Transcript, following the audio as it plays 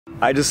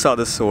I just saw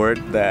the sword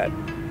that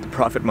the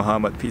Prophet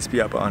Muhammad, peace be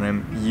upon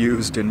him,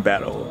 used in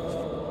battle.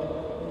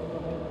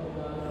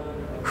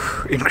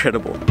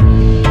 Incredible.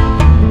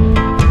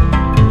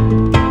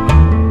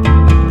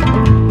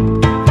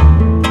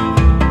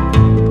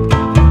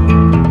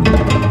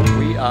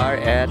 We are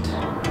at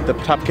the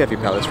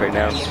Topkapi Palace right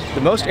now.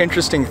 The most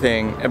interesting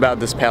thing about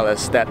this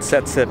palace that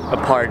sets it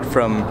apart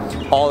from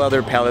all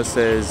other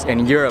palaces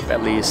in Europe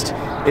at least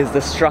is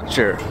the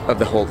structure of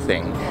the whole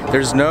thing.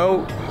 There's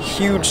no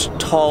huge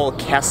tall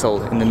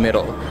castle in the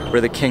middle where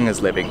the king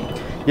is living.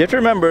 You have to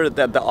remember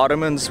that the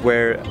Ottomans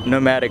were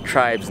nomadic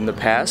tribes in the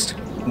past,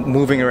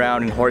 moving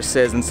around in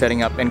horses and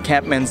setting up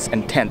encampments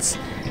and tents.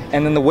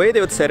 And then the way they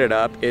would set it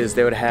up is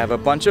they would have a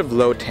bunch of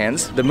low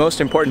tents. The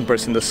most important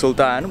person, the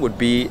Sultan, would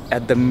be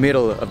at the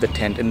middle of the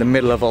tent, in the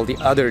middle of all the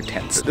other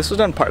tents. This was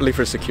done partly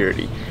for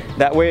security.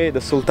 That way the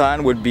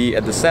Sultan would be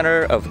at the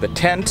center of the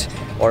tent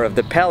or of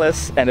the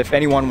palace, and if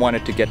anyone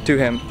wanted to get to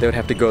him, they would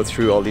have to go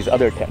through all these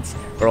other tents,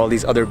 or all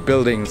these other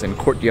buildings and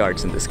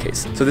courtyards in this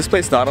case. So this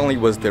place not only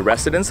was the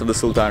residence of the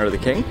Sultan or the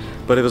king,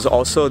 but it was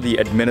also the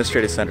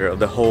administrative center of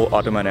the whole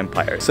Ottoman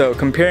Empire. So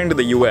comparing to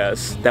the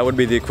US, that would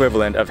be the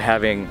equivalent of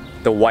having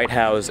the White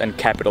House and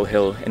Capitol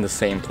Hill in the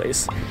same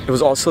place. It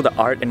was also the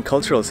art and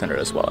cultural center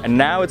as well. And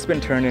now it's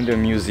been turned into a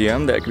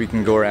museum that we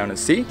can go around and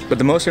see. But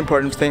the most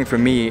important thing for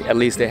me, at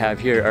least they have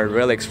here, are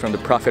relics from the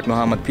Prophet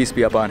Muhammad, peace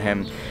be upon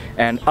him,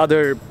 and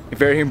other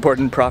very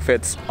important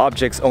prophets.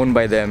 Objects owned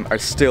by them are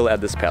still at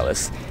this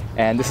palace.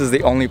 And this is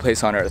the only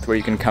place on earth where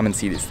you can come and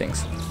see these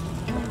things.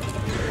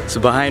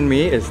 So behind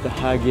me is the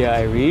Hagia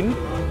Irene,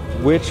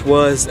 which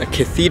was a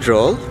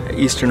cathedral, an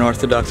Eastern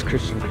Orthodox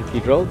Christian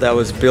cathedral that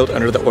was built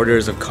under the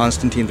orders of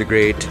Constantine the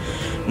Great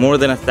more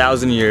than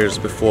 1,000 years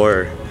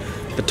before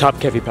the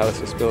Topkapi Palace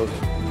was built.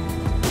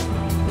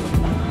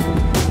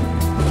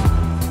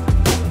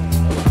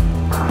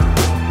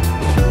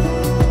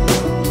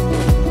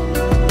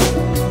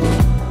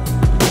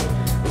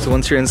 So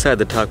once you're inside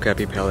the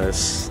Topkapi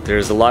Palace,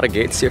 there's a lot of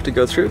gates you have to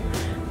go through.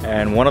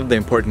 And one of the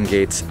important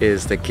gates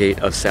is the Gate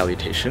of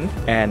Salutation.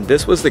 And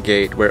this was the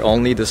gate where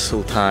only the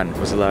Sultan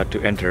was allowed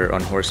to enter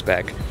on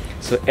horseback.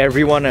 So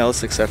everyone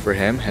else except for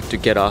him had to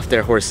get off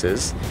their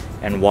horses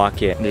and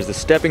walk in. There's a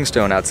stepping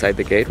stone outside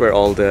the gate where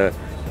all the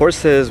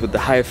horses with the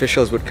high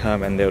officials would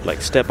come, and they would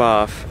like step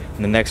off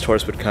and the next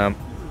horse would come.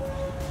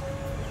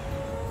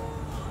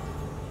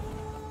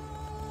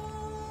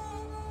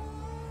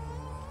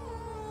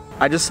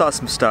 I just saw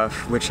some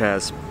stuff which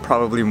has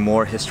probably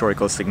more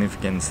historical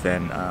significance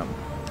than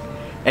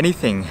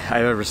anything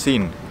I've ever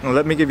seen. Well,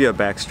 let me give you a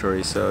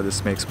backstory so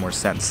this makes more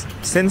sense.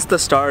 Since the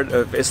start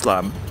of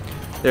Islam,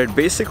 there had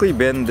basically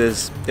been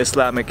this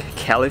Islamic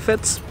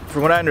caliphates.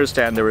 From what I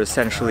understand, they were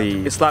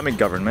essentially Islamic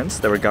governments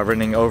that were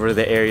governing over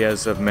the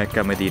areas of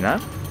Mecca,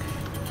 Medina.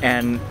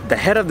 And the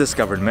head of this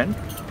government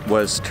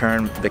was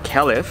termed the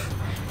Caliph,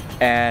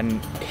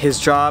 and his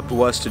job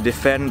was to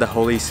defend the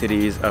holy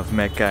cities of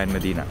Mecca and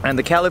Medina. And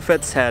the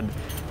caliphates had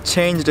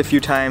changed a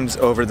few times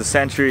over the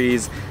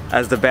centuries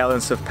as the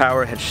balance of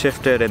power had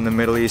shifted in the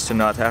Middle East and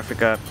North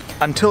Africa.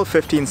 Until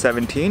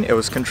 1517, it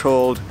was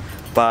controlled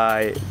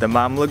by the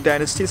Mamluk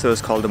dynasty, so it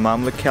was called the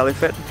Mamluk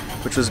Caliphate,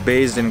 which was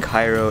based in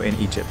Cairo in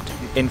Egypt.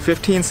 In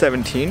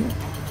 1517,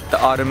 the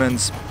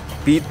Ottomans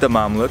beat the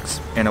Mamluks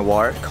in a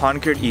war,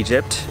 conquered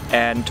Egypt,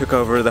 and took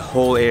over the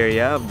whole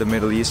area of the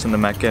Middle East and the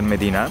Mecca and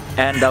Medina.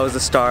 And that was the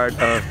start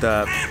of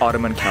the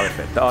Ottoman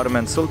Caliphate. The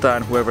Ottoman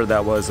Sultan, whoever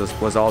that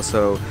was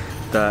also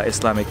the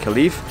Islamic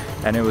Caliph,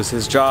 and it was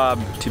his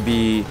job to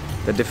be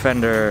the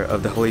defender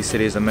of the holy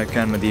cities of Mecca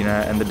and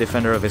Medina and the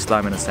defender of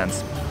Islam in a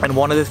sense. And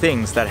one of the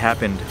things that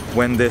happened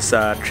when this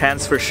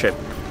transfership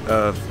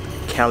of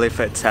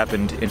caliphates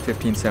happened in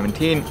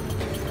 1517,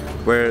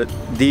 where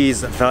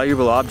these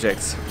valuable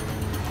objects,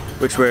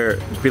 which were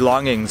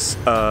belongings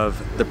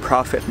of the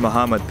Prophet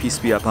Muhammad, peace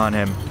be upon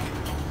him,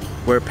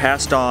 were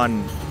passed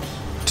on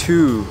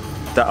to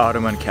the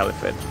Ottoman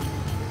Caliphate.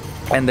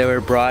 And they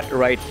were brought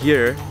right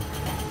here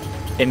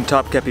in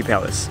Topkapi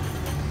Palace.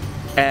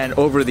 And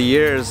over the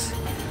years,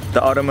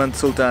 the Ottoman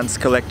sultans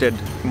collected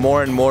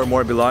more and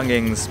more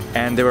belongings,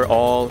 and they were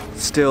all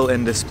still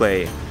in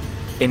display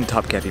in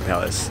Topkapi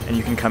Palace. And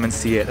you can come and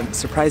see it. And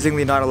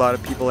surprisingly, not a lot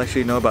of people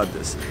actually know about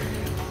this.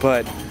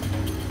 But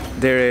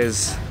there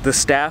is the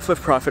staff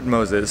of Prophet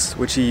Moses,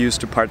 which he used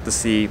to part the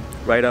sea,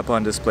 right up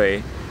on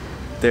display.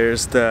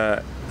 There's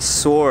the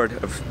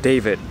sword of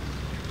David.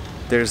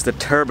 There's the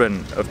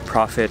turban of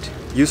Prophet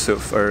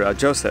Yusuf or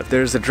Joseph.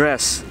 There's a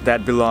dress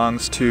that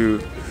belongs to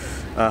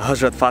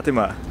Hazrat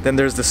Fatima. Then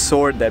there's the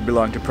sword that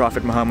belonged to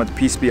Prophet Muhammad,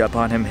 peace be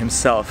upon him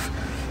himself.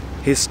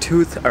 His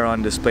teeth are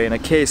on display in a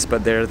case,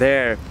 but they're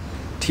there.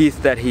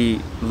 Teeth that he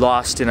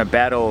lost in a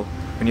battle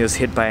when he was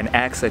hit by an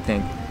axe, I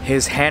think.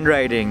 His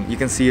handwriting, you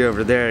can see it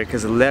over there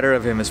because a letter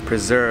of him is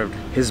preserved.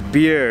 His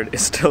beard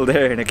is still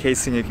there in a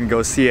casing, you can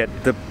go see it.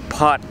 The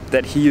pot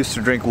that he used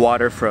to drink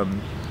water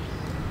from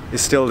is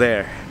still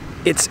there.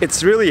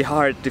 It's really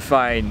hard to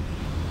find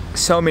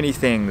so many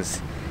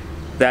things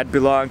that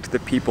belong to the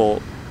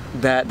people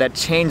that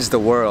changed the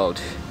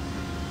world.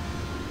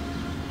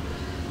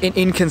 in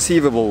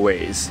inconceivable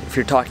ways, if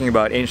you're talking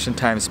about ancient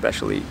times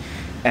especially.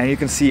 And you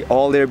can see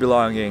all their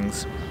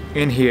belongings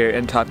in here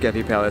in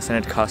Topkapi Palace,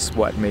 and it costs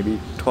what, maybe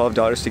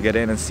 $12 to get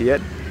in and see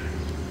it?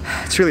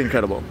 It's really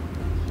incredible.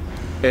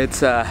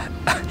 It's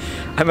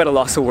I'm at a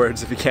loss of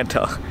words if you can't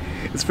tell.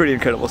 It's pretty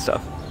incredible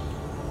stuff.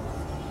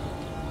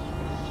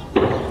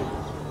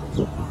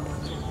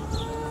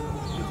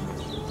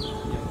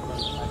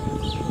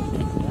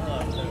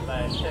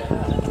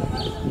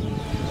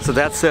 So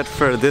that's it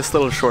for this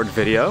little short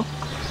video.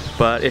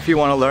 But if you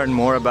want to learn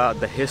more about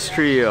the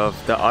history of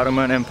the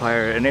Ottoman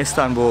Empire in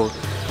Istanbul,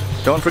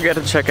 don't forget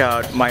to check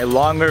out my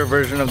longer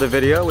version of the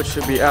video, which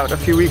should be out a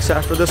few weeks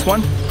after this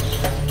one.